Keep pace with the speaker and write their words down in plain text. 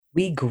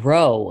We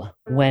grow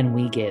when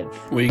we give.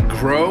 We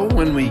grow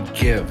when we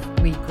give.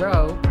 We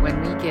grow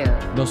when we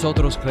give.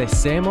 Nosotros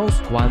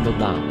crecemos cuando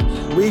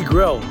damos. We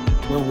grow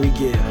when we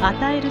give.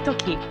 与えると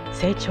き、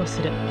成長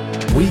する。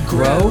 We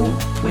grow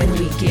when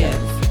we give.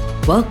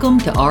 Welcome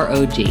to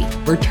ROG,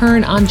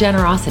 Return on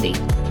Generosity.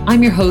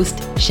 I'm your host,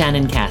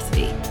 Shannon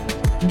Cassidy.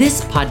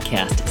 This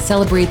podcast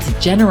celebrates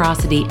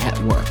generosity at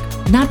work,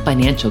 not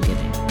financial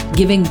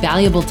giving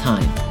valuable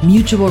time,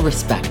 mutual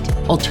respect,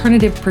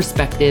 alternative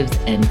perspectives,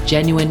 and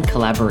genuine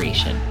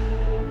collaboration.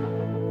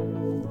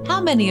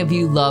 How many of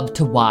you love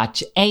to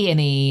watch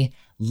A&E,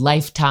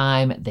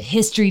 Lifetime, the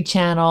History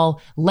Channel,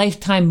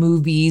 Lifetime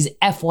Movies,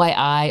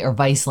 FYI, or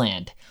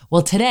Viceland?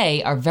 Well,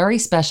 today, our very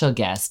special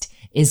guest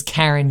is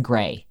Karen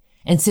Gray.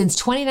 And since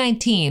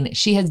 2019,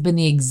 she has been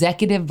the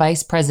Executive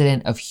Vice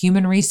President of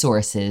Human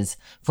Resources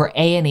for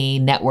A&E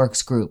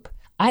Networks Group.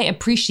 I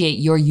appreciate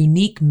your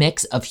unique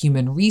mix of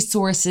human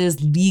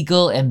resources,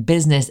 legal, and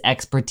business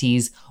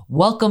expertise.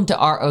 Welcome to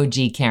ROG,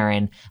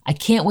 Karen. I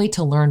can't wait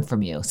to learn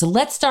from you. So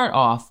let's start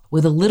off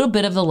with a little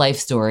bit of the life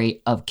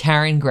story of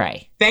Karen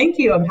Gray. Thank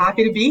you. I'm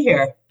happy to be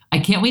here. I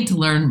can't wait to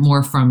learn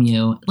more from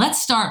you.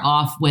 Let's start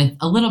off with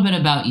a little bit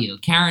about you.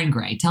 Karen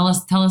Gray, tell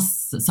us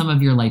some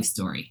of your life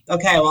story.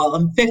 Okay, well,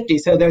 I'm 50,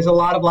 so there's a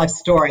lot of life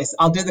stories.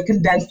 I'll do the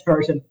condensed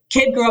version.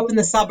 Kid grew up in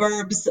the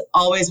suburbs,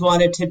 always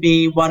wanted to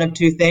be one of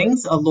two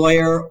things, a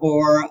lawyer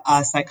or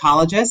a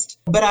psychologist.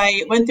 But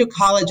I went through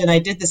college and I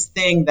did this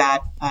thing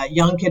that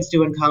young kids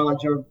do in college,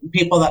 or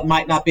people that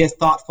might not be as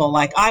thoughtful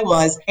like I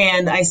was.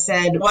 And I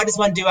said, what does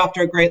one do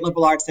after a great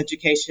liberal arts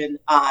education?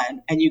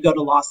 And you go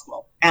to law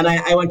school. And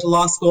I went to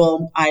law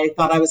school. I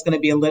thought I was going to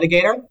be a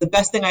litigator. The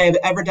best thing I have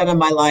ever done in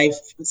my life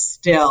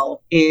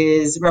still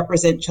is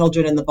represent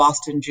children in the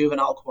Boston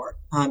Juvenile Court.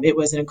 It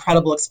was an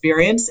incredible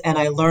experience, and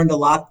I learned a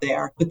lot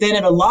there. But then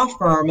at a law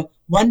firm,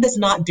 one does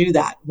not do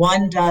that.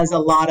 One does a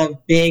lot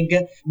of big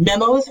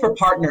memos for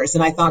partners,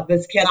 and I thought,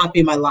 this cannot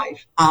be my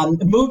life.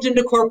 Moved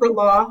into corporate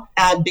law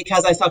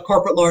because I saw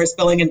corporate lawyers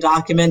filling in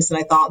documents, and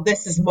I thought,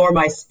 this is more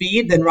my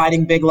speed than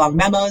writing big, long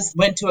memos.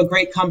 Went to a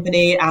great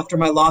company after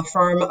my law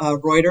firm,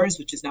 Reuters,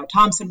 which is now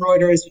Thomson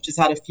Reuters, which has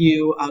had a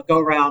few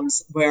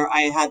go-rounds where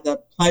I had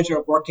the pleasure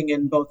of working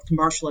in both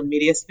commercial and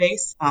media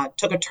space.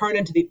 Took a turn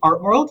into the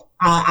art world.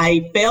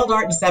 I failed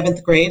art in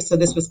 7th grade, so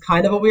this was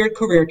kind of a weird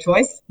career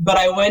choice. But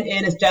I went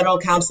in as general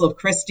counsel of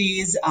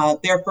Christie's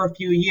there for a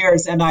few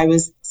years, and I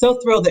was so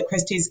thrilled that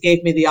Christie's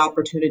gave me the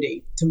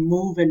opportunity to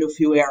move into a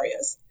few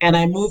areas. And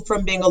I moved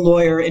from being a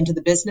lawyer into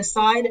the business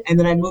side, and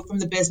then I moved from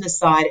the business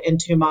side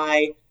into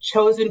my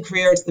chosen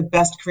career. It's the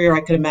best career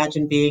I could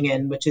imagine being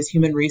in, which is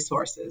human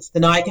resources. So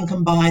now I can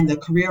combine the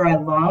career I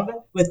love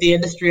with the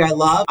industry I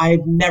love.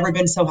 I've never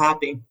been so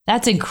happy.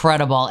 That's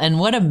incredible. And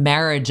what a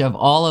marriage of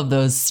all of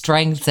those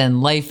strengths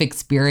and life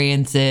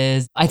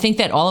experiences. I think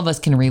that all of us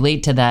can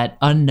relate to that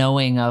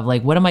unknowing of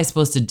like, what am I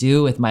supposed to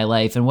do with my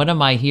life? And what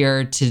am I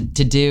here to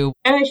do?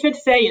 And I should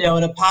say, in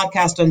a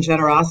podcast on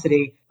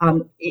generosity,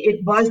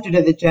 it was due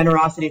to the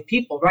generosity of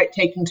people, right?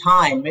 Taking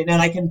time. And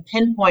I can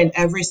pinpoint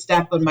every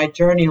step of my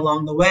journey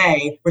along the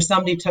way where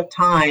somebody took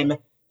time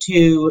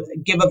to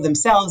give of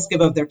themselves,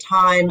 give of their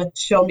time,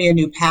 show me a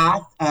new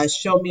path,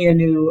 show me a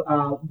new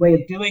way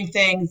of doing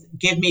things,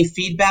 give me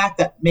feedback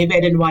that maybe I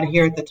didn't want to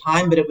hear at the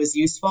time, but it was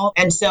useful.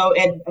 And so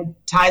it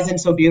ties in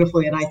so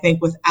beautifully. And I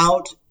think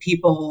without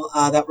people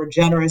that were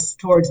generous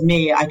towards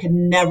me, I could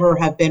never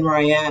have been where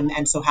I am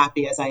and so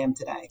happy as I am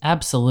today.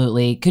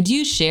 Absolutely. Could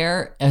you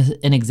share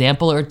an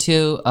example or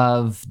two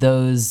of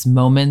those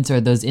moments or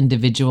those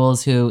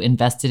individuals who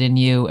invested in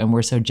you and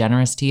were so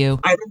generous to you?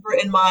 I remember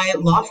in my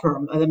law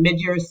firm, the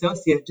mid-year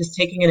associate, just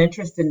taking an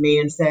interest in me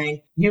and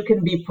saying, you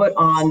can be put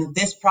on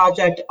this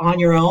project on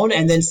your own,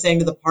 and then saying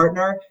to the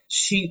partner,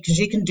 she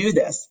can do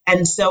this.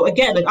 And so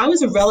again, I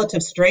was a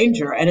relative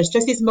stranger, and it's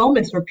just these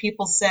moments where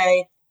people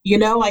say,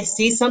 I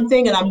see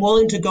something and I'm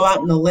willing to go out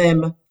on a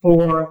limb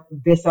for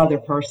this other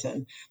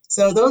person.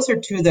 So those are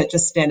two that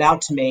just stand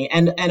out to me.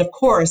 And of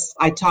course,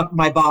 I talk to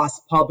my boss,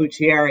 Paul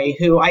Buccieri,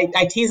 who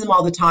I tease him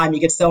all the time. He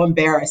gets so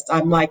embarrassed.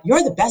 I'm like,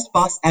 you're the best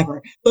boss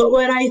ever. But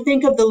when I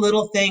think of the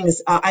little things,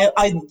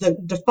 the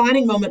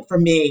defining moment for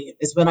me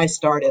is when I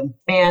started.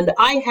 And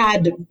I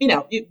had,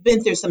 you've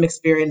been through some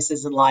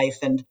experiences in life.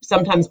 And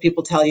sometimes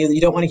people tell you that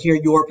you don't want to hear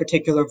your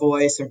particular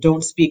voice, or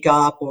don't speak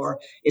up, or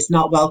it's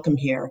not welcome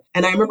here.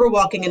 And I remember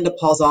walking into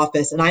Paul's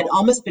office, and I'd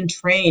almost been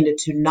trained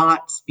to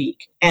not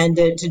speak and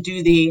to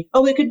do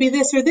it could be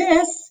this or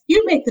this.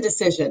 You make the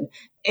decision.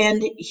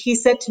 And he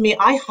said to me,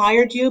 I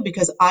hired you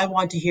because I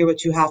want to hear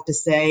what you have to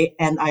say,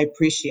 and I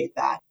appreciate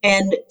that.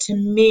 And to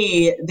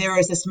me, there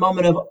is this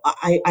moment of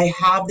I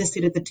have this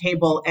seat at the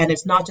table, and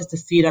it's not just a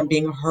seat, I'm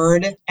being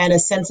heard, and a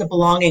sense of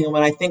belonging. And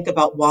when I think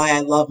about why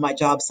I love my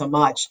job so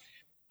much,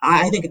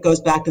 I think it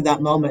goes back to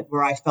that moment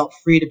where I felt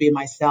free to be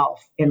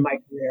myself in my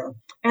career.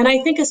 And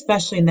I think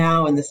especially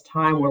now in this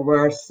time where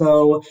we're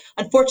so,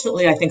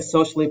 unfortunately, I think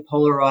socially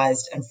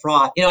polarized and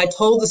fraught. I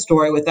told the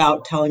story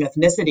without telling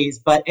ethnicities,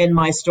 but in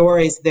my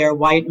stories, they're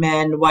white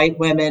men, white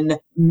women,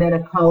 men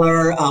of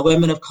color,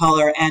 women of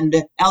color, and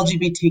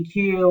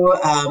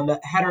LGBTQ,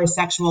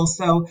 heterosexual.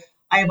 So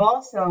I've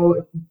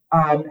also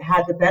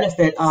had the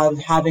benefit of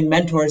having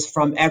mentors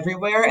from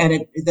everywhere,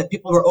 and that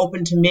people were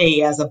open to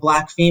me as a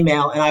Black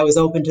female, and I was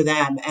open to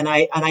them. And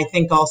I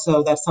think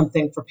also that's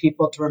something for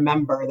people to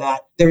remember,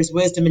 that there's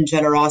wisdom and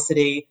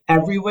generosity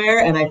everywhere.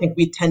 And I think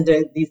we tend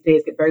to these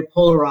days get very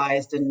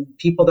polarized, and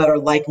people that are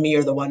like me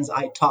are the ones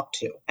I talk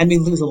to, and we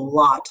lose a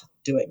lot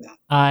doing that.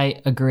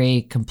 I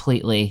agree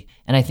completely,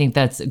 and I think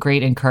that's a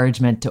great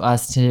encouragement to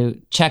us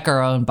to check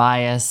our own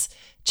bias,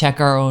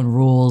 check our own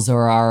rules,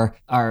 or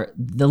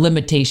the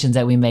limitations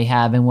that we may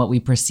have in what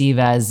we perceive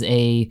as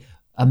a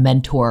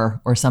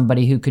mentor or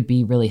somebody who could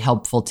be really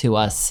helpful to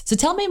us. So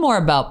tell me more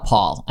about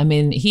Paul. I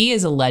mean, he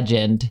is a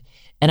legend,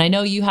 and I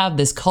know you have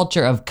this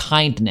culture of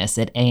kindness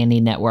at A&E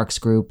Networks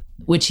Group,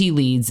 which he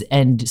leads,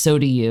 and so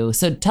do you.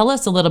 So tell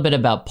us a little bit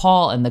about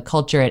Paul and the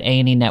culture at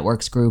A&E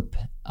Networks Group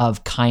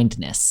of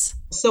kindness.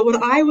 So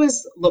when I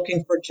was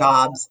looking for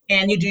jobs,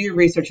 and you do your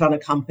research on a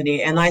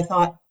company, and I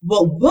thought,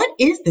 well, what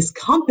is this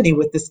company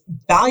with this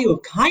value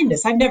of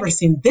kindness? I've never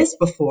seen this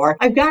before.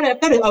 I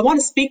want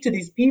to speak to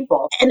these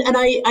people. And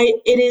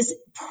it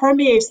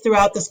permeates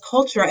throughout this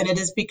culture. And it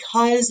is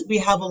because we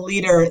have a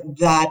leader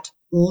that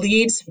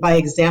leads by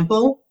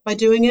example by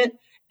doing it,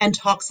 and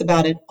talks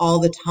about it all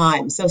the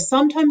time. So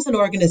sometimes in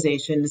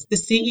organizations, the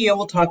CEO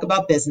will talk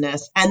about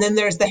business, and then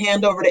there's the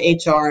handover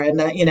to HR, and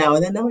then,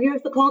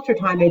 here's the culture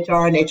time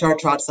HR, and HR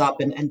trots up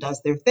and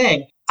does their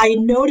thing. I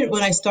noted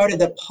when I started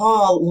that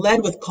Paul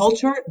led with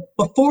culture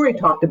before he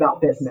talked about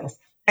business,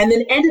 and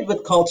then ended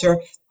with culture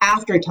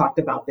after he talked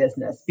about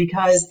business,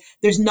 because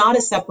there's not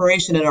a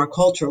separation in our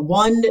culture.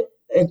 One,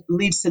 it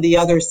leads to the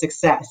other's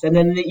success. And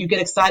then you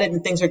get excited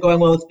and things are going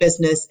well with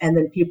business, and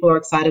then people are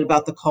excited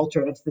about the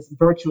culture, and it's this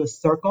virtuous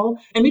circle.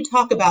 And we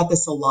talk about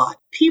this a lot.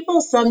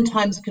 People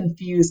sometimes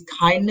confuse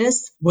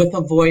kindness with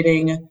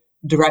avoiding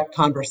direct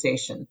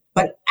conversation.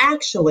 But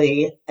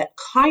actually,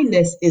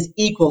 kindness is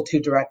equal to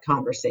direct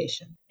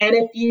conversation. And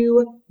if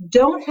you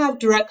don't have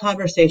direct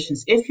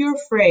conversations, if you're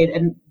afraid,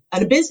 and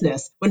in a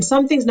business, when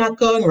something's not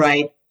going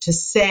right, to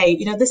say,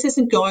 this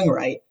isn't going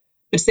right,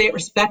 but say it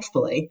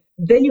respectfully,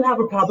 then you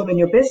have a problem in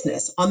your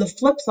business. On the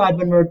flip side,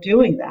 when we're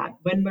doing that,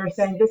 when we're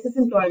saying this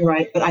isn't going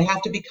right, but I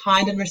have to be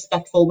kind and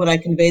respectful when I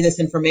convey this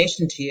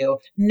information to you,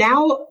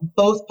 now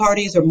both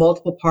parties or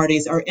multiple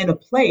parties are in a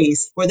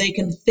place where they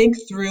can think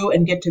through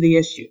and get to the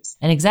issues.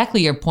 And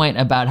exactly your point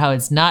about how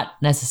it's not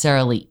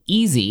necessarily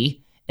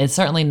easy. It's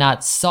certainly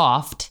not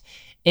soft.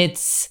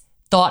 It's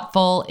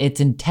thoughtful, it's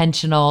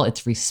intentional,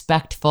 it's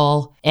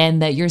respectful,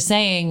 and that you're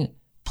saying,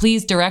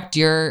 please direct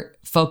your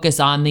focus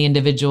on the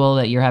individual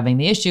that you're having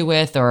the issue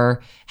with,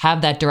 or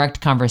have that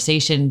direct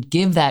conversation,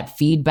 give that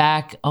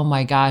feedback. Oh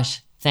my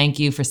gosh, thank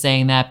you for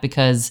saying that,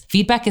 because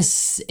feedback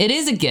is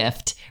a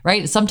gift,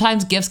 right?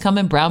 Sometimes gifts come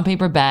in brown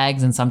paper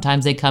bags, and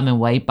sometimes they come in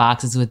white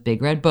boxes with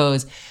big red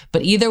bows,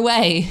 but either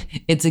way,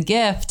 it's a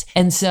gift.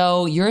 And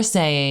so you're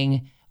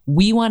saying,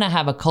 we want to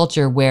have a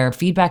culture where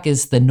feedback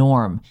is the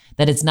norm,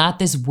 that it's not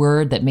this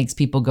word that makes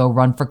people go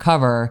run for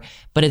cover,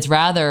 but it's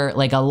rather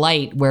like a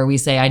light where we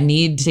say, I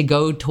need to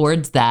go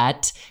towards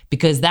that,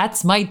 because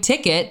that's my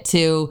ticket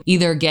to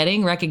either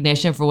getting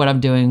recognition for what I'm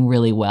doing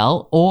really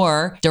well,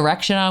 or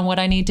direction on what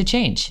I need to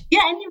change.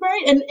 Yeah, and you're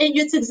right. And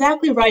it's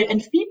exactly right.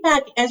 And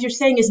feedback, as you're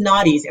saying, is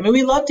not easy. I mean,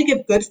 we love to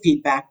give good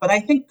feedback, but I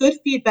think good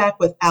feedback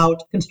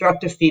without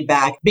constructive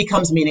feedback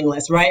becomes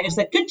meaningless, right? It's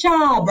like, good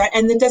job, right?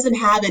 And it doesn't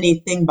have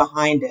anything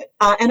behind it.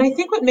 And I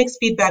think what makes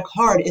feedback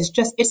hard is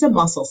just, it's a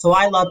muscle. So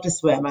I love to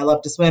swim.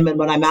 And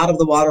when I'm out of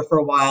the water for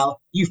a while,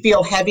 you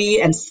feel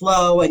heavy and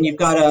slow, and you've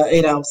got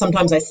to,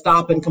 sometimes I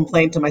stop and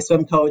complain to my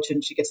swim coach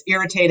and she gets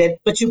irritated,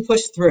 but you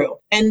push through.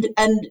 And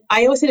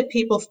I always say to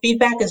people,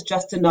 feedback is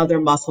just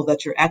another muscle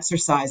that you're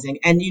exercising.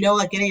 And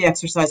like any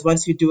exercise,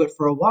 once you do it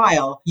for a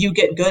while, you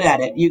get good at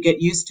it, you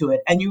get used to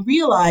it. And you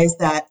realize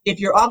that if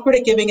you're awkward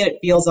at giving it, it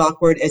feels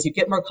awkward. As you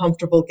get more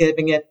comfortable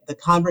giving it, the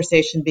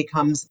conversation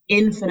becomes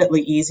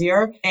infinitely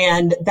easier.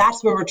 And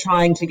that's where we're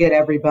trying to get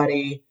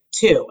everybody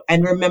to.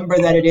 And remember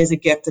that it is a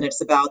gift, and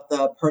it's about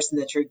the person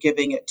that you're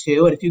giving it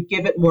to. And if you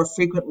give it more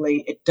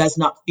frequently, it does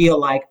not feel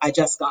like I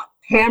just got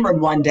hammered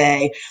one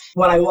day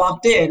when I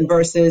walked in,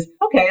 versus,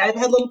 okay, I've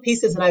had little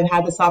pieces and I've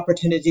had this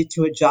opportunity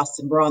to adjust,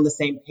 and we're on the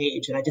same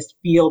page, and I just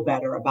feel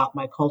better about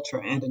my culture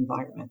and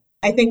environment.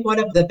 I think one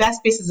of the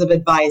best pieces of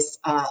advice,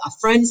 a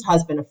friend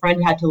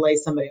had to lay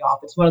somebody off.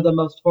 It's one of the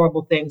most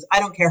horrible things. I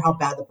don't care how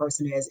bad the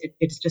person is.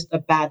 It's just a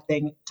bad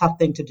thing, tough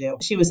thing to do.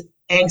 She was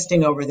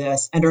angsting over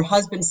this, and her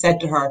husband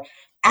said to her,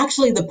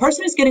 actually, the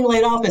person who's getting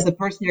laid off is the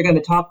person you're going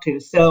to talk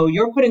to. So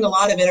you're putting a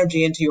lot of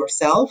energy into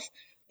yourself.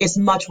 it's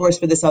much worse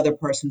for this other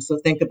person. So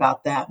think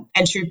about them.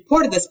 And she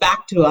reported this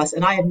back to us.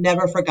 And I have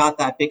never forgot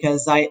that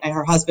because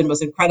her husband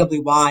was incredibly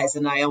wise.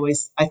 And I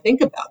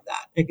think about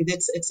that.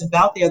 It's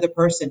about the other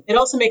person. It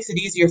also makes it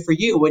easier for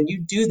you when you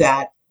do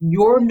that.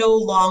 You're no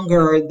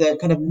longer the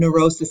kind of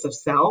neurosis of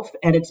self,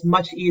 and it's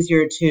much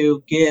easier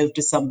to give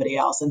to somebody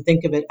else and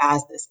think of it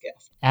as this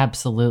gift.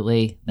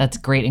 Absolutely. That's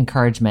great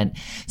encouragement.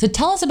 So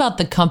tell us about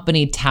the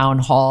company town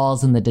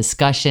halls and the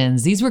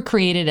discussions. These were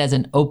created as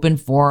an open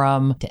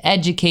forum to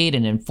educate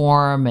and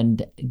inform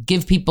and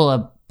give people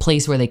a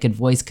place where they could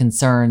voice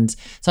concerns.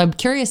 So I'm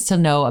curious to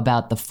know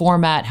about the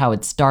format, how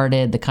it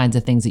started, the kinds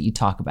of things that you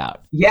talk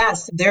about.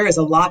 Yes, there is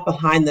a lot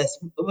behind this.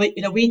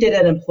 We did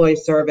an employee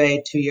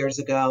survey 2 years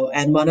ago,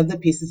 and one of the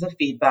pieces of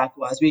feedback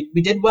was we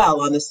did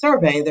well on the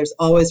survey. There's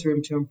always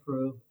room to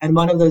improve. And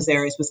one of those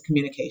areas was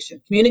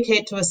communication.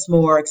 Communicate to us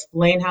more,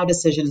 explain how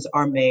decisions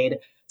are made.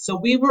 So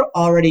we were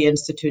already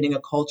instituting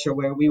a culture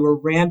where we were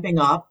ramping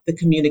up the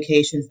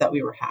communications that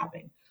we were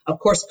having. Of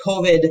course,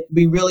 COVID,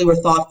 we really were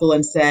thoughtful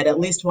and said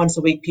at least once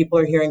a week, people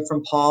are hearing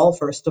from Paul,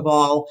 first of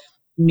all,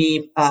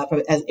 me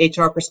from as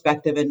HR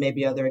perspective and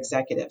maybe other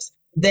executives.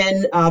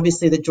 Then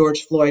obviously the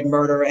George Floyd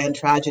murder and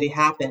tragedy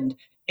happened.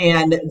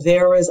 And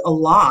there was a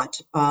lot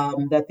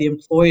that the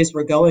employees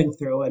were going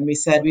through. And we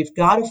said, we've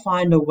got to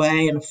find a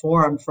way and a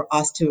forum for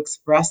us to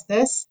express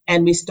this.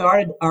 And we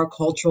started our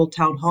cultural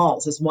town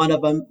halls as one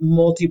of a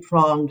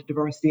multi-pronged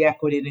diversity,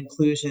 equity, and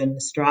inclusion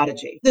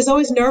strategy. There's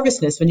always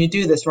nervousness when you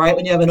do this, right?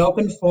 When you have an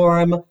open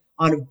forum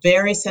on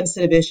very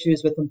sensitive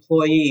issues with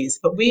employees.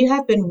 But we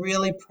have been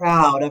really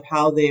proud of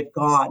how they've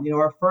gone.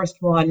 Our first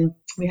one,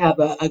 we have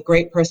a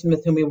great person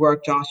with whom we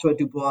work, Joshua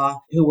Dubois,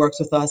 who works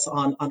with us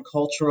on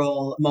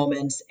cultural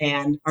moments.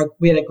 And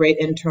we had a great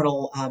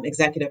internal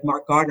executive,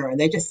 Mark Gardner, and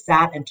they just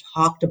sat and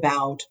talked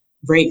about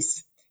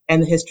race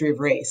and the history of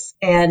race.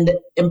 And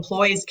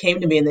employees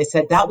came to me and they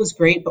said, that was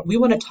great, but we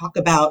want to talk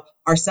about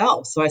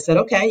ourselves. So I said,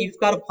 okay, you've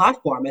got a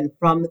platform. And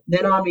from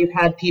then on, we've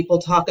had people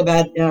talk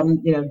about,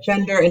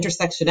 gender,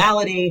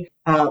 intersectionality,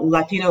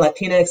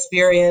 Latina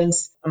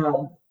experience,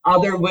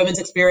 other women's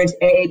experience,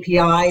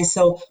 AAPI.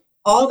 So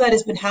all that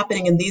has been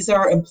happening, and these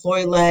are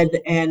employee-led,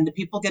 and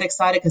people get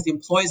excited because the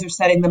employees are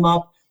setting them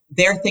up.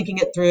 They're thinking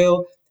it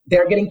through.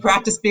 They're getting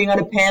practice being on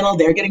a panel.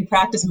 They're getting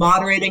practice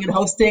moderating and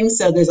hosting.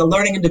 So there's a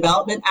learning and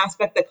development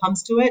aspect that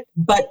comes to it.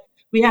 But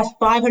we have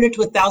 500 to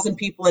 1,000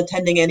 people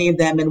attending any of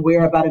them, and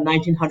we're about a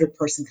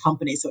 1,900-person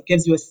company. So it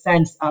gives you a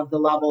sense of the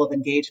level of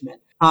engagement.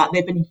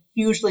 They've been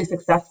hugely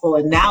successful,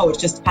 and now it's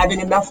just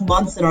having enough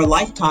months in our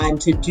lifetime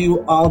to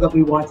do all that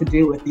we want to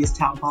do with these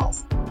town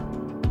halls.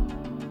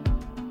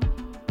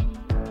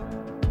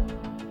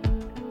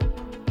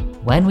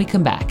 When we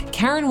come back,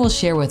 Karen will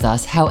share with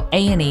us how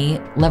A&E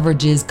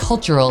leverages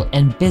cultural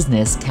and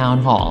business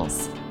town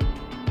halls.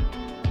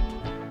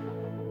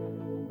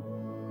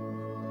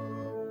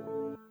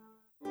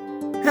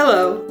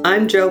 Hello,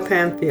 I'm Joe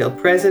Pamfield,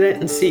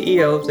 President and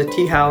CEO of the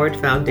T. Howard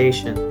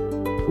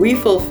Foundation. We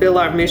fulfill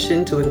our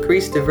mission to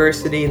increase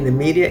diversity in the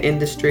media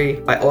industry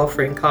by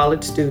offering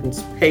college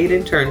students paid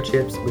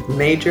internships with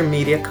major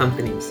media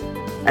companies.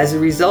 As a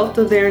result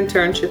of their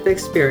internship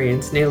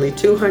experience, nearly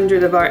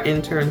 200 of our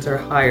interns are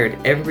hired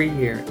every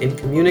year in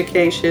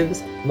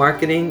communications,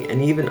 marketing,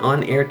 and even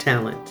on-air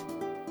talent.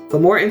 For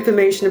more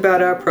information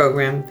about our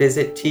program,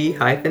 visit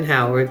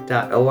t-howard.org.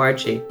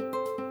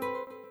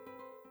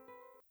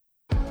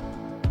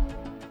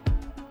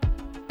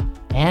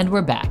 And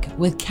we're back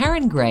with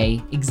Karen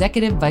Gray,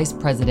 Executive Vice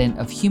President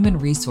of Human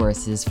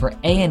Resources for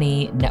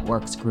A&E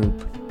Networks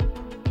Group.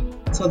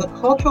 So the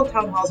cultural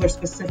town halls are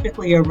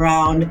specifically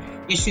around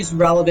issues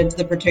relevant to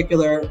the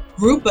particular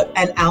group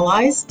and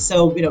allies.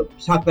 So,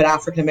 talk about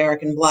African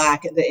American,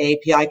 Black, the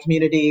API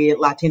community,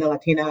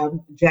 Latina,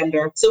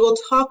 gender. So we'll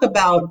talk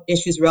about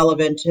issues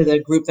relevant to the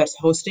group that's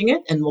hosting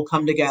it, and we'll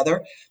come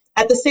together.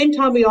 At the same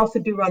time, we also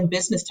do run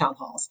business town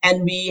halls,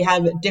 and we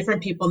have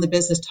different people in the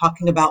business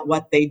talking about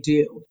what they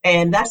do.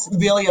 And that's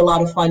really a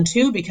lot of fun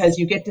too, because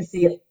you get to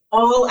see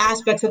all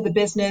aspects of the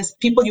business,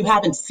 people you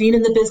haven't seen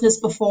in the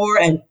business before,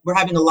 and we're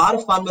having a lot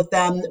of fun with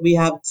them. We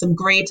have some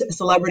great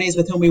celebrities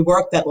with whom we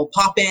work that will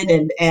pop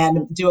in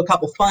and do a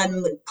couple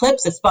fun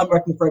clips. It's fun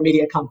working for a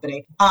media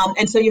company.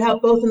 And so you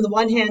have both, on the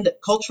one hand,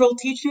 cultural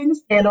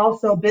teachings and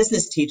also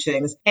business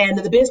teachings. And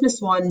the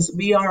business ones,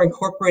 we are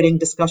incorporating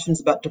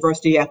discussions about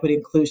diversity, equity,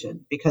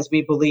 inclusion, because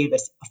we believe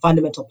it's a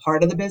fundamental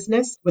part of the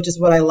business, which is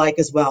what I like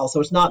as well.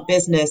 So it's not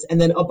business. And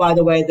then, oh, by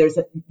the way, there's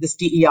this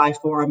DEI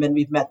forum, and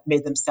we've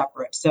made them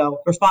separate. So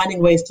we're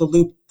finding ways to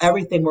loop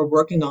everything we're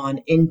working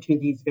on into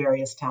these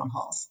various town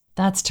halls.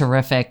 That's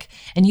terrific.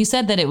 And you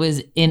said that it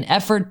was in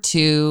effort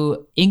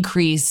to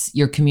increase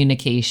your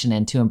communication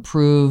and to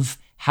improve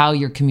how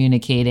you're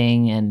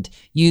communicating and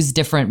use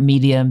different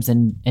mediums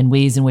and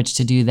ways in which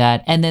to do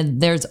that. And then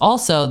there's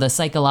also the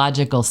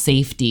psychological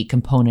safety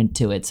component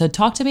to it. So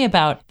talk to me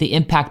about the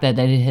impact that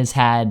it has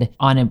had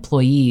on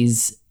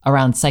employees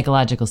around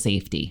psychological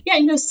safety? Yeah,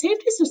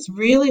 safety is this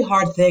really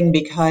hard thing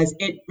because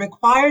it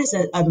requires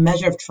a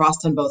measure of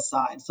trust on both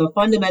sides. So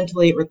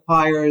fundamentally, it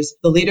requires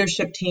the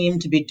leadership team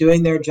to be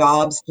doing their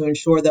jobs to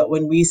ensure that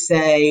when we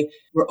say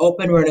we're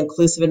open, we're an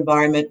inclusive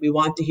environment, we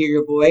want to hear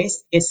your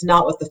voice, it's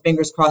not with the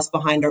fingers crossed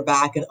behind our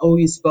back and, oh,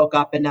 you spoke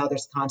up and now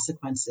there's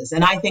consequences.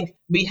 And I think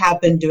we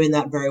have been doing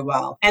that very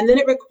well. And then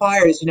it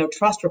requires,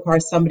 trust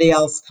requires somebody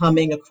else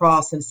coming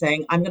across and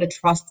saying, I'm going to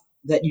trust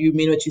that you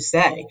mean what you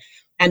say.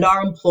 And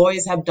our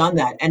employees have done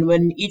that. And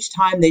when each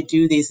time they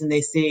do these and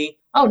they see,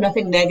 oh,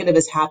 nothing negative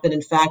has happened.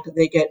 In fact,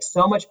 they get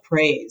so much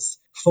praise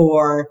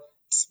for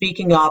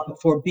speaking up,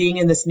 for being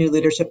in this new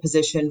leadership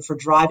position, for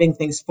driving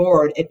things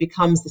forward. It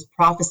becomes this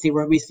prophecy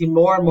where we see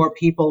more and more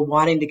people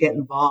wanting to get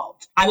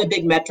involved. I'm a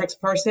big metrics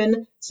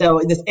person,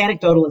 so this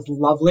anecdotal is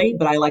lovely,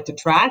 but I like to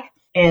track.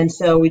 And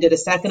so we did a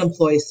second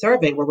employee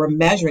survey where we're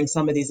measuring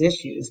some of these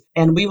issues.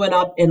 And we went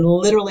up in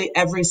literally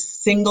every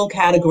single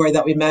category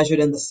that we measured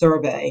in the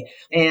survey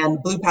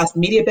and blew past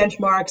media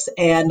benchmarks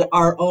and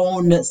our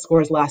own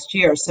scores last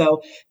year.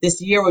 So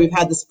this year we've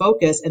had this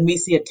focus and we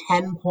see a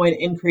 10-point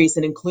increase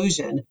in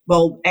inclusion.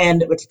 Well,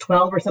 and it's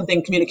 12 or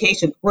something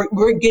communication.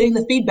 We're getting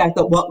the feedback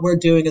that what we're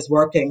doing is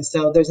working.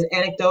 So there's an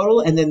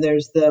anecdotal and then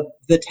there's the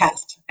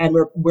test, and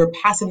we're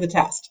passing the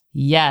test.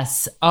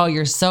 Yes. Oh,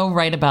 you're so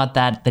right about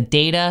that. The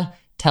data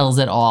tells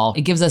it all.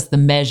 It gives us the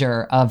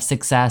measure of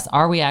success.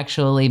 Are we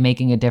actually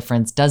making a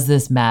difference? Does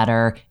this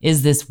matter?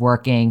 Is this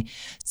working?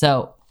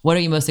 So what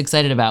are you most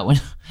excited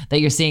about that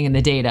you're seeing in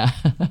the data?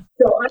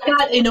 So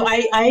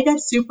I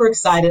got super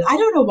excited. I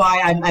don't know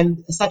why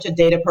I'm such a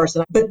data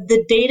person, but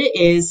the data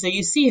is, so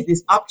you see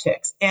these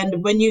upticks.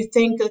 And when you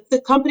think the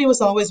company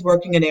was always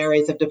working in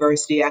areas of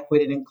diversity,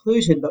 equity, and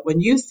inclusion, but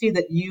when you see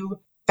that you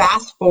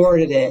fast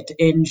forwarded it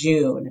in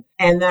June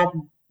and that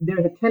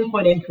there's a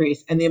 10-point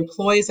increase and the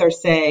employees are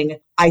saying,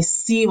 I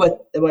see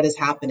what is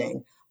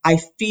happening. I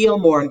feel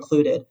more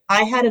included.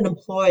 I had an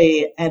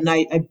employee, and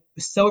I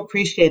so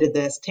appreciated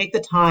this, take the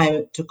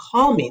time to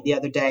call me the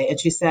other day. And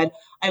she said,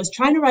 I was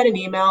trying to write an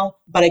email,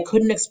 but I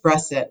couldn't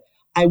express it.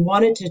 I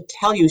wanted to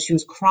tell you, she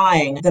was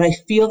crying, that I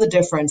feel the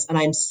difference and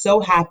I'm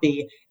so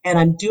happy and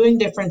I'm doing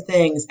different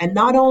things. And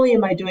not only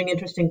am I doing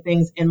interesting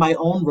things in my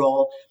own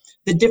role,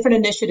 the different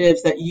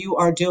initiatives that you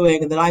are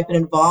doing and that I've been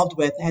involved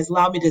with has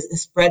allowed me to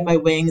spread my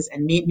wings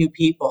and meet new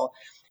people.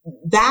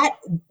 That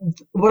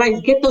when I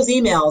get those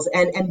emails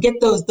and get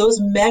those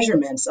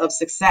measurements of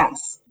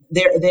success,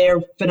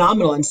 they're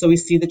phenomenal. And so we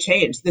see the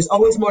change. There's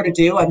always more to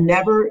do. I'm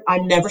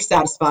never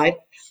satisfied.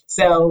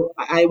 So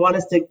I want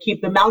us to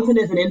keep, the mountain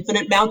is an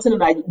infinite mountain,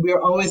 and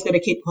we're always going to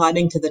keep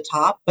climbing to the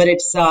top. But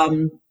it's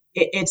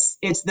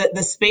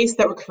the space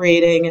that we're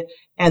creating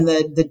and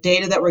the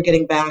data that we're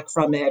getting back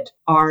from it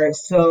are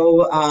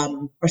so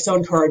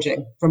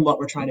encouraging from what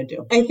we're trying to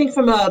do. I think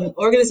from an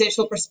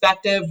organizational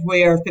perspective,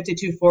 we're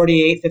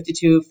 52-48,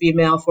 52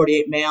 female,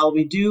 48 male.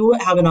 We do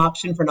have an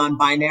option for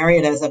non-binary,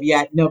 and as of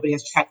yet, nobody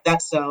has checked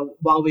that. So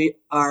while we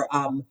are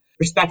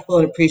respectful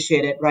and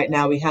appreciate it, right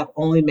now we have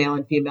only male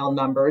and female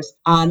numbers.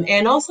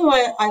 And also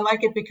I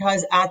like it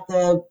because at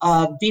the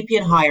VP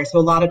and higher, so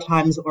a lot of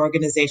times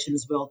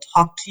organizations will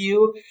talk to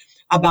you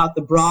about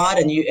the broad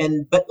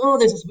but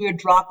there's this weird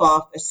drop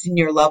off at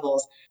senior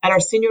levels. At our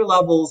senior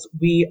levels,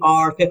 we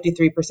are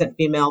 53%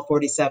 female,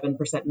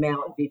 47%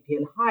 male at VP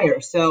and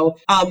higher. So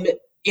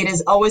it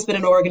has always been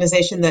an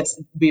organization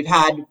we've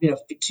had,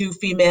 2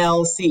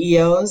 female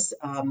CEOs,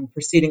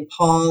 preceding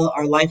Paul.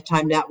 Our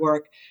Lifetime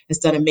Network has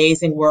done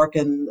amazing work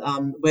in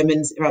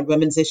around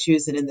women's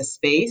issues and in the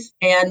space.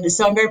 And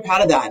so I'm very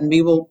proud of that. And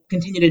we will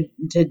continue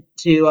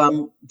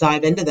to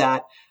dive into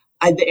that.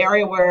 The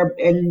area where,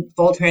 in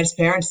full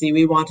transparency,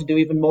 we want to do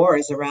even more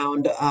is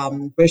around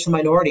racial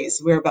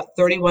minorities. We're about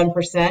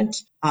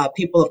 31%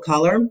 people of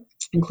color,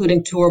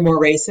 including 2 or more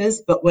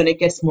races. But when it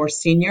gets more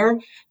senior,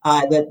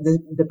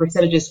 the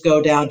percentages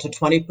go down to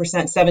 20%,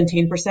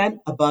 17%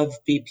 above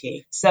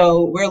VP.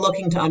 So we're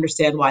looking to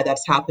understand why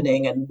that's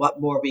happening and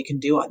what more we can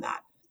do on that.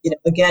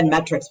 Again,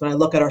 metrics, when I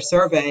look at our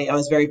survey, I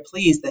was very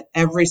pleased that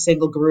every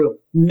single group,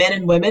 men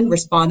and women,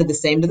 responded the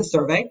same to the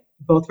survey,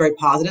 both very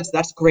positive. So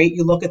that's great.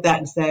 You look at that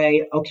and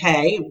say,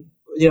 okay,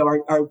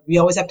 we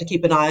always have to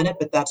keep an eye on it,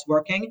 but that's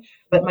working.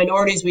 But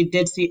minorities, we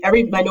did see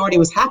every minority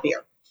was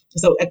happier.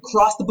 So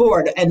across the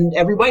board, and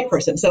every white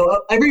person.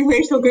 So every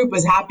racial group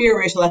was happier,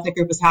 racial ethnic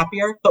group was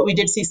happier, but we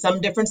did see some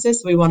differences.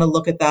 So we want to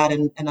look at that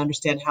and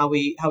understand how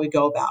we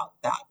go about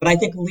that. But I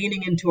think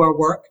leaning into our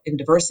work in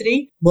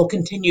diversity, we'll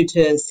continue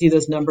to see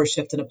those numbers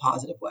shift in a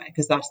positive way,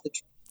 because that's the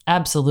truth.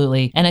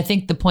 Absolutely. And I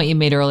think the point you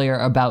made earlier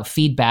about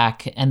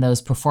feedback and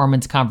those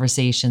performance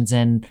conversations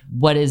and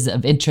what is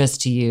of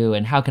interest to you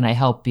and how can I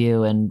help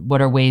you and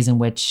what are ways in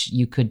which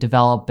you could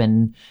develop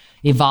and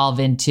evolve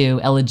into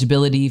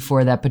eligibility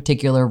for that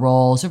particular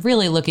role. So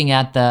really looking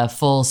at the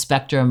full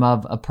spectrum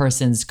of a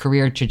person's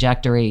career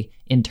trajectory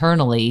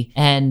internally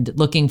and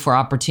looking for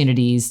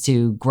opportunities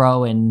to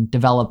grow and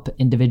develop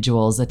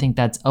individuals. I think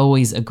that's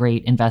always a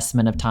great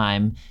investment of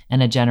time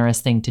and a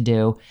generous thing to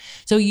do.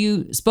 So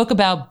you spoke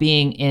about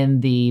being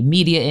in the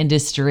media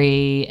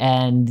industry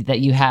and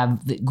that you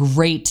have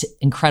great,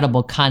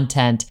 incredible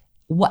content.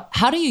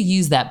 How do you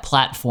use that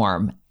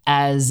platform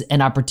as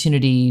an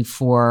opportunity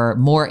for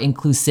more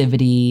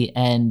inclusivity,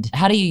 and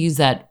how do you use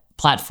that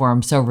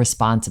platform so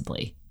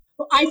responsibly?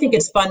 Well, I think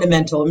it's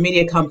fundamental.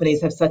 Media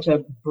companies have such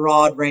a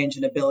broad range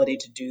and ability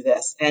to do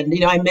this. And,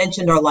 I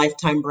mentioned our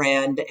Lifetime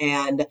brand,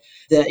 and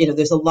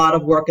there's a lot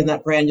of work in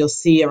that brand you'll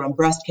see around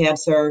breast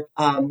cancer,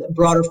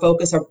 broader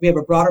focus. We have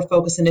a broader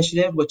focus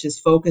initiative, which is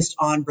focused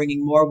on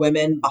bringing more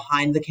women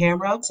behind the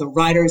camera. So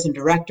writers and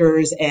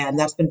directors, and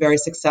that's been very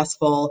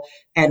successful.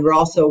 And we're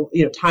also,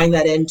 tying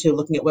that into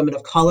looking at women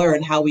of color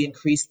and how we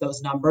increase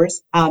those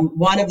numbers.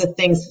 One of the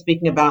things,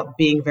 speaking about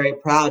being very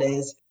proud,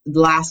 is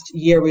last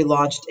year, we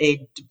launched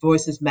a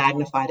Voices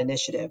Magnified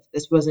initiative.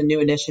 This was a new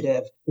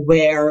initiative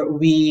where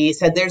we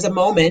said there's a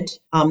moment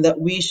that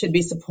we should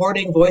be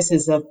supporting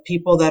voices of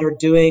people that are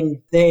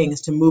doing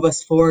things to move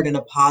us forward in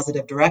a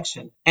positive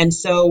direction. And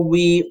so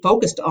we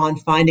focused on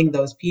finding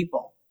those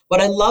people.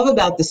 What I love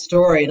about the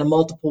story in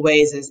multiple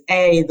ways is,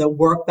 A, the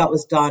work that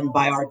was done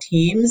by our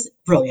teams,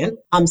 brilliant.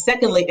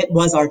 Secondly, it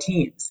was our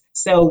teams.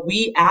 So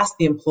we asked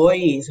the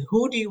employees,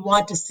 who do you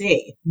want to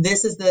see?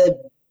 This is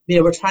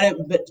we're trying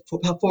to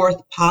put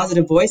forth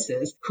positive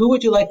voices. Who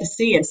would you like to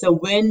see? And so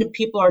when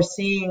people are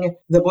seeing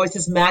the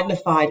Voices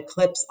Magnified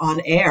clips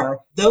on air,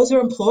 those are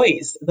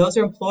employees. Those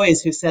are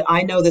employees who said,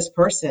 I know this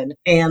person,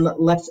 and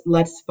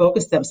let's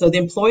focus them. So the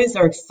employees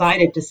are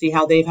excited to see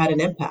how they've had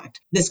an impact.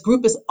 This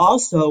group is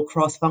also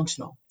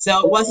cross-functional.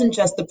 So it wasn't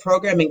just the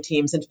programming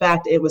teams. In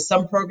fact, it was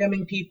some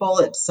programming people,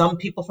 it's some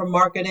people from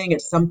marketing,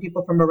 it's some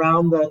people from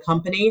around the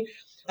company.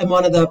 I'm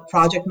one of the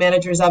project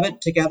managers of it,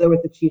 together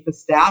with the chief of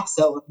staff.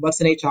 So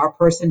what's an HR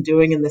person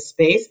doing in this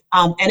space?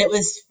 And it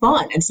was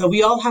fun. And so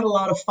we all had a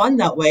lot of fun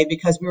that way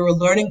because we were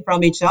learning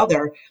from each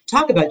other.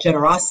 Talk about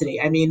generosity.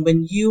 I mean,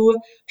 when you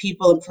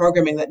people in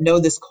programming that know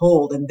this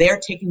cold and they're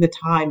taking the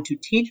time to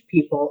teach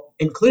people,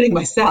 including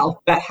myself,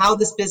 about how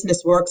this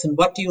business works and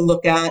what do you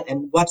look at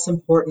and what's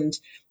important,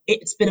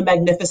 it's been a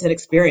magnificent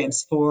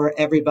experience for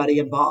everybody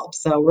involved.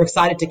 So we're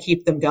excited to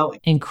keep them going.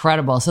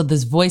 Incredible. So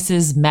this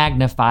Voices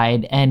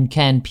Magnified, and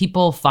can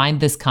people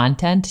find this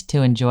content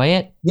to enjoy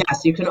it?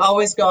 Yes, you can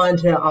always go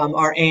onto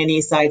our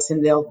A&E sites,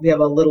 and we have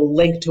a little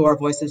link to our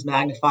Voices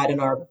Magnified and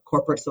our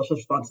corporate social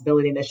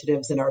responsibility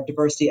initiatives and our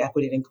diversity,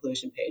 equity, and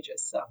inclusion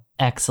pages. So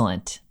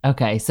excellent.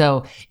 Okay,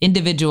 so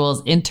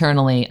individuals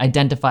internally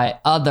identify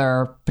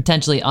other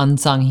potentially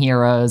unsung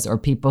heroes or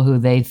people who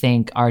they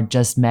think are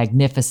just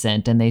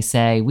magnificent, and they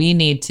say, we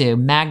need to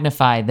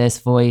magnify this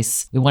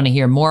voice. We want to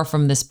hear more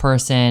from this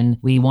person.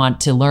 We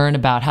want to learn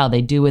about how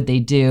they do what they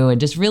do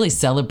and just really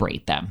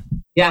celebrate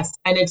them. Yes,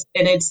 and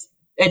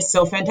it's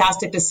so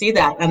fantastic to see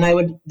that.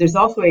 And there's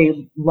also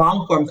a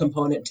long form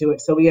component to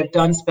it. So we have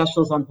done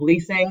specials on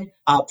policing,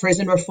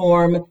 prison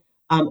reform.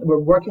 We're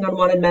working on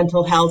one in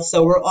mental health.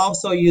 So we're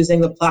also using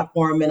the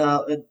platform in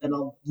a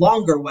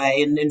longer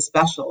way in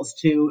specials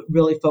to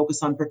really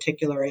focus on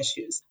particular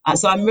issues.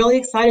 So I'm really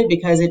excited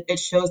because it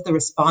shows the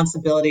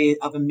responsibility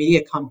of a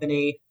media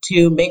company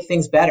to make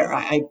things better.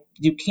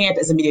 You can't,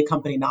 as a media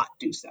company, not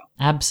do so.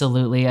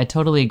 Absolutely. I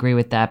totally agree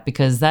with that,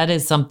 because that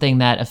is something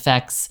that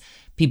affects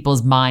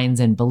people's minds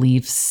and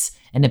beliefs.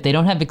 And if they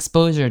don't have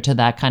exposure to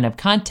that kind of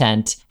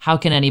content, how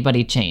can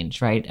anybody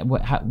change, right?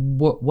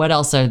 What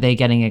else are they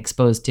getting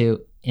exposed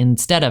to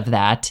instead of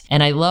that?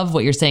 And I love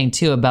what you're saying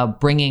too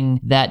about bringing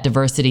that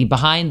diversity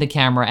behind the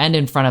camera and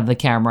in front of the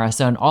camera.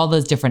 So in all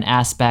those different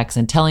aspects,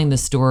 and telling the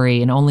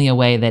story in only a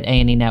way that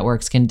A&E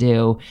Networks can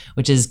do,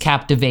 which is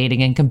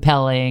captivating and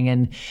compelling.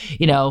 And,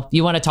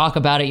 you want to talk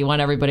about it, you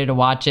want everybody to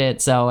watch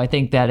it. So I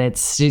think that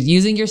it's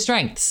using your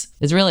strengths.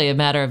 It's really a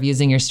matter of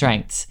using your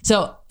strengths.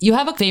 So you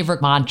have a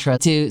favorite mantra,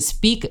 to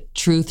speak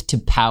truth to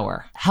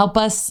power. Help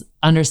us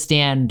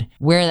understand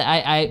where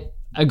I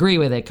agree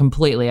with it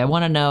completely. I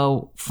want to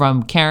know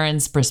from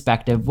Karen's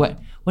perspective, what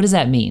does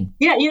that mean?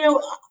 Yeah,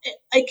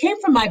 I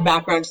came from my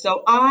background.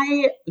 So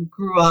I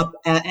grew up,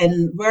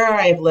 and where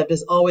I've lived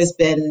has always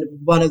been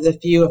one of the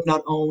few, if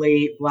not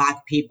only,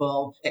 Black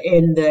people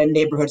in the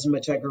neighborhoods in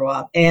which I grew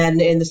up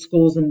and in the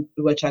schools in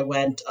which I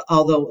went,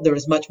 although there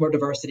was much more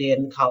diversity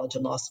in college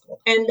and law school.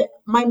 And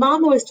my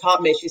mom always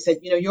taught me, she said,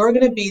 you're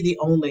going to be the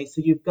only,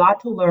 so you've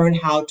got to learn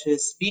how to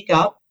speak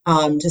up,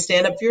 to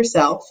stand up for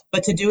yourself,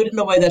 but to do it in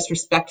a way that's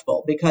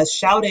respectful, because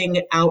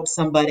shouting out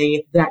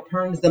somebody that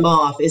turns them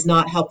off is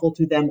not helpful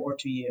to them or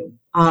to you.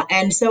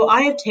 And so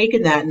I have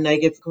taken that, and I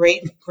give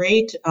great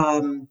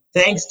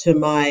thanks to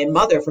my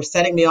mother for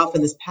setting me off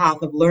in this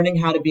path of learning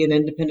how to be an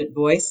independent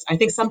voice. I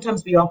think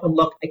sometimes we often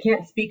look, I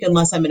can't speak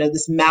unless I'm in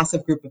this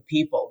massive group of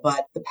people,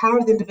 but the power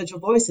of the individual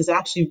voice is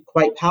actually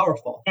quite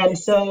powerful. And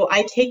so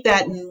I take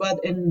that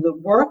in the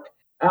work,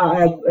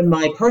 in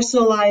my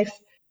personal life,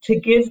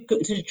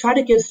 to try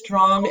to give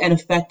strong and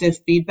effective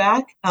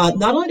feedback,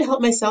 not only to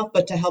help myself,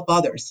 but to help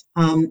others.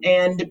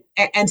 And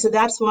so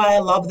that's why I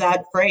love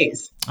that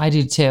phrase. I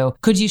do too.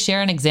 Could you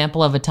share an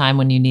example of a time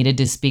when you needed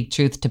to speak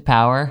truth to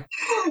power?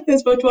 I'm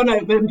just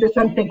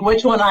trying to think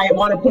which one I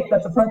want to pick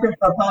that's appropriate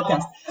for a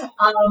podcast.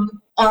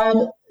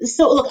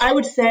 So look, I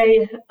would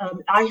say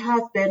I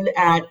have been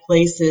at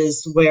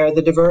places where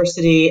the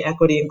diversity,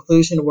 equity,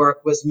 inclusion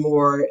work was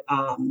more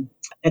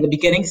at the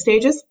beginning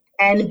stages.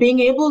 And being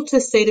able to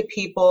say to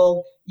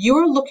people,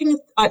 you're looking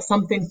at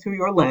something through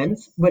your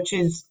lens, which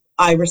is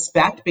I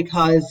respect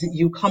because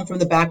you come from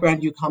the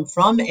background you come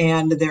from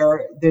and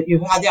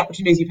you've had the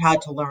opportunities you've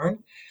had to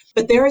learn.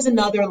 But there is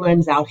another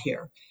lens out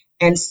here.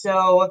 And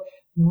so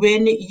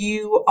when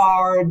you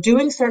are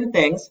doing certain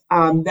things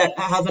that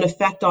have an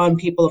effect on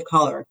people of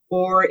color,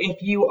 or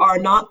if you are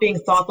not being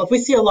thoughtful, if we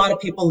see a lot of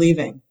people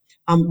leaving,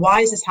 why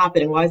is this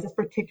happening? Why is this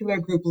particular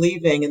group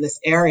leaving in this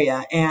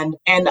area? And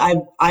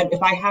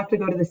if I have to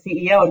go to the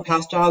CEO, in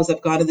past jobs,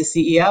 I've gone to the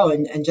CEO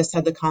and just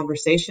had the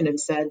conversation and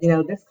said,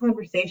 this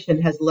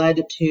conversation has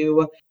led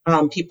to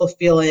people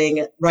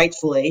feeling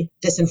rightfully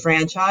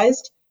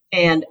disenfranchised.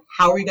 And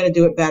how are we going to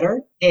do it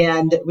better?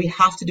 And we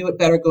have to do it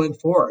better going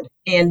forward.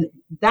 And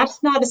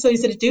that's not so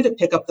easy to do, to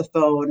pick up the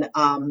phone.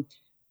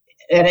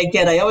 And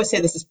again, I always say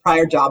this is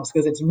prior jobs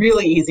because it's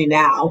really easy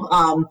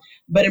now.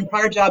 But in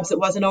prior jobs, it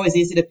wasn't always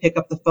easy to pick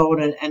up the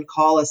phone and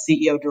call a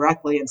CEO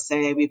directly and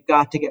say, we've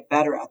got to get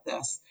better at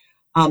this.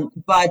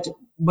 But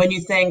when you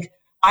think,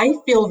 I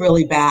feel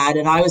really bad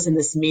and I was in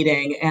this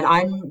meeting and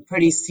I'm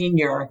pretty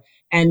senior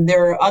and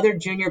there are other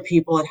junior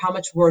people, and how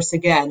much worse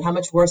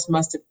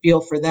must it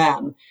feel for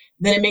them?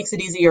 Then it makes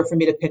it easier for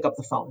me to pick up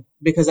the phone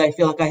because I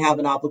feel like I have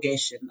an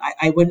obligation.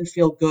 I wouldn't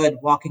feel good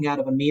walking out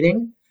of a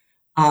meeting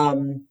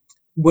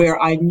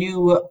where I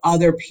knew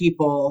other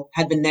people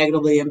had been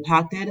negatively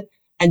impacted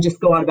and just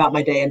go on about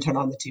my day and turn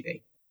on the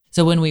TV.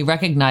 So when we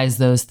recognize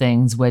those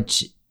things,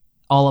 which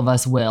all of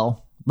us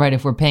will, right?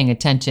 If we're paying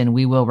attention,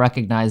 we will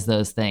recognize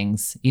those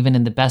things, even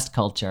in the best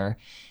culture.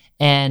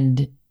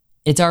 And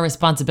it's our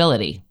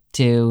responsibility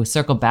to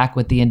circle back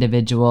with the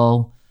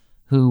individual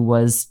who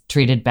was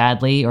treated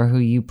badly or who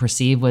you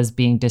perceive was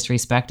being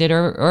disrespected,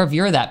 or if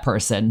you're that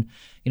person,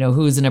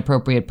 who's an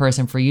appropriate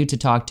person for you to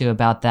talk to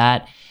about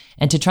that,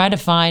 and to try to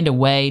find a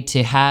way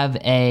to have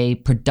a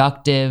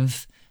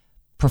productive,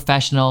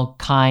 professional,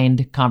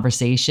 kind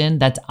conversation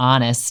that's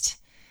honest,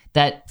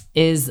 that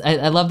is,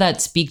 I love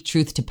that speak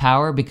truth to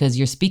power, because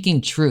you're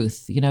speaking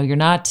truth. You're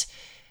not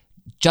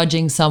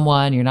judging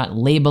someone, you're not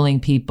labeling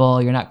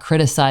people, you're not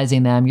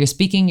criticizing them, you're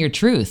speaking your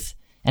truth,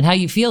 and how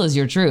you feel is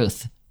your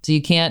truth. So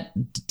you can't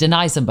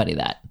deny somebody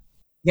that.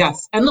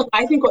 Yes. And look,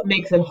 I think what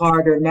makes it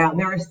harder now,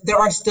 there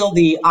are still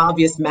the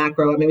obvious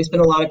macro. I mean, we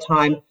spend a lot of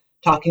time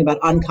talking about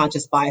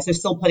unconscious bias. There's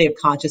still plenty of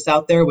conscious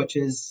out there, which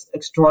is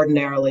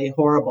extraordinarily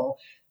horrible.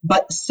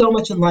 But so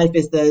much in life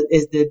is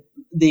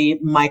the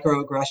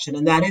microaggression,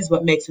 and that is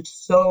what makes it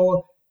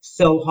so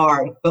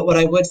hard. But what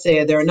I would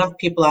say, there are enough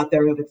people out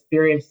there who've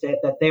experienced it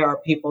that there are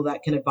people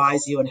that can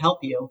advise you and help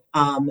you.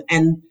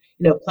 And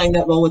playing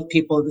that role with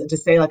people to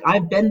say, like,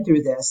 I've been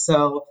through this,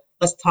 so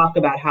let's talk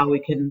about how we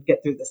can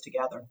get through this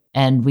together.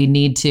 And we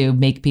need to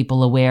make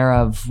people aware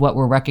of what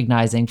we're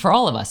recognizing for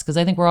all of us, because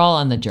I think we're all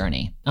on the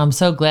journey. I'm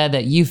so glad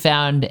that you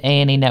found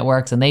A&E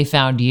Networks and they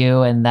found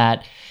you, and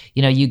that,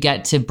 you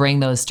get to bring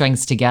those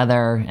strengths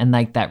together, and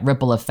like that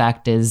ripple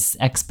effect is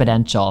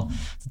exponential.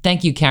 So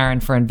thank you, Karen,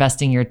 for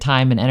investing your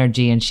time and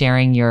energy and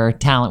sharing your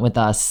talent with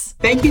us.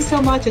 Thank you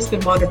so much. It's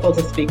been wonderful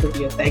to speak with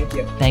you. Thank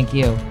you. Thank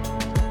you.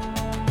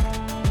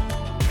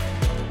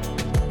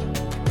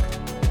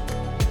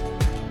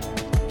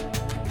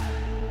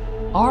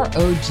 ROG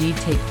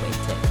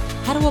Takeaway Tip: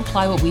 how to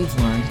apply what we've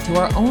learned to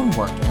our own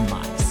work and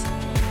lives.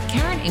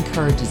 Karen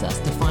encourages us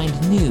to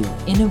find new,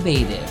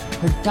 innovative,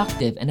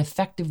 productive, and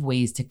effective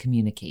ways to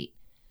communicate.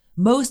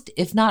 Most,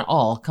 if not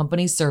all,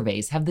 company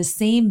surveys have the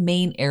same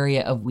main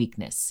area of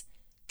weakness: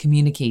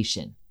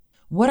 communication.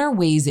 What are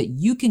ways that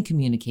you can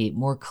communicate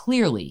more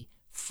clearly,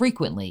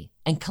 frequently,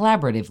 and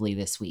collaboratively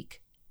this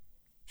week?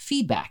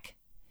 Feedback.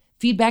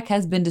 Feedback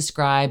has been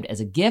described as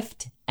a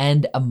gift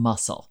and a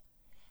muscle.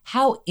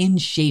 How in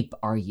shape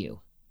are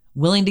you?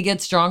 Willing to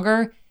get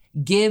stronger?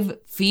 Give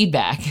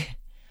feedback.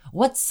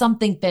 What's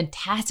something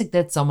fantastic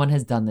that someone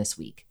has done this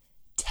week?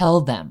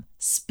 Tell them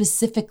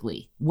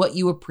specifically what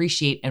you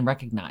appreciate and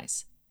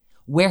recognize.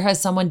 Where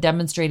has someone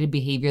demonstrated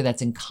behavior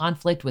that's in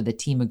conflict with a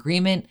team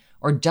agreement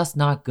or just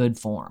not good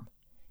form?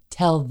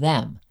 Tell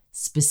them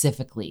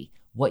specifically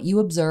what you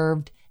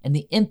observed and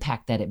the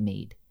impact that it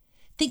made.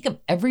 Think of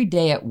every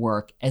day at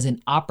work as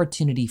an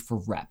opportunity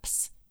for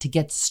reps to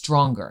get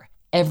stronger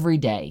every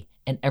day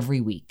and every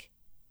week.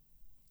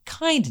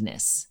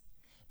 Kindness.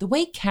 The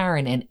way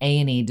Karen and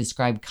A&E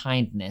describe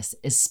kindness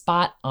is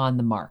spot on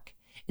the mark.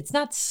 It's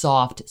not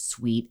soft,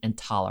 sweet, and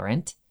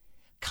tolerant.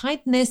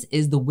 Kindness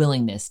is the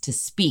willingness to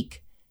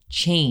speak,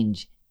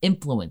 change,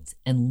 influence,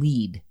 and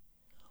lead.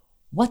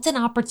 What's an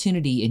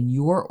opportunity in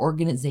your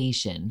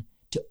organization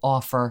to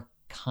offer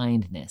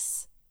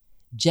kindness?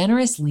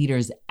 Generous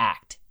leaders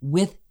act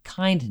with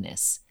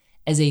kindness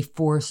as a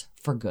force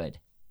for good.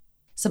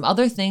 Some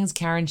other things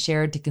Karen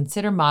shared to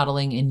consider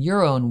modeling in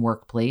your own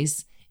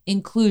workplace: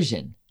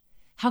 inclusion.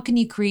 How can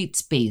you create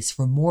space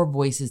for more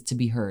voices to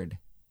be heard?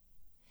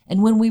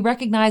 And when we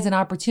recognize an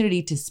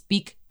opportunity to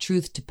speak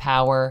truth to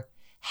power,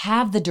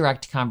 have the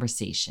direct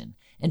conversation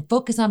and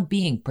focus on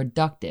being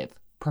productive,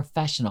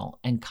 professional,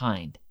 and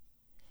kind.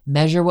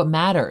 Measure what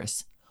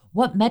matters.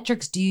 What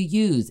metrics do you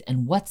use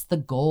and what's the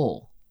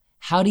goal?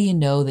 How do you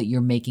know that you're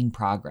making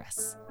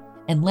progress?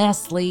 And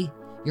lastly,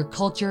 your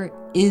culture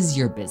is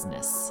your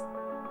business.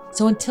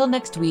 So until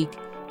next week,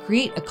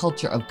 create a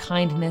culture of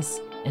kindness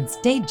and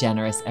stay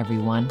generous,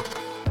 everyone.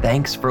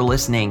 Thanks for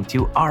listening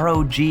to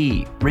ROG,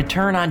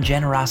 Return on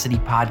Generosity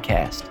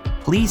podcast.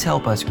 Please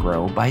help us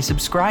grow by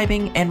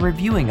subscribing and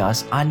reviewing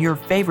us on your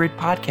favorite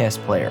podcast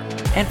player.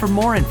 And for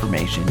more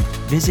information,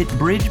 visit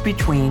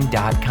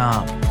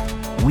bridgebetween.com.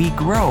 We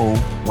grow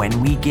when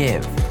we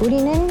give.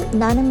 우리는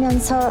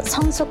나누면서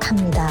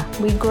성숙합니다.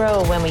 We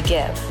grow when we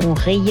give. On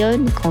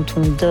rayonne quand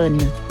on donne.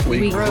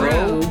 We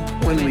grow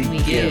when we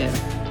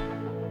give.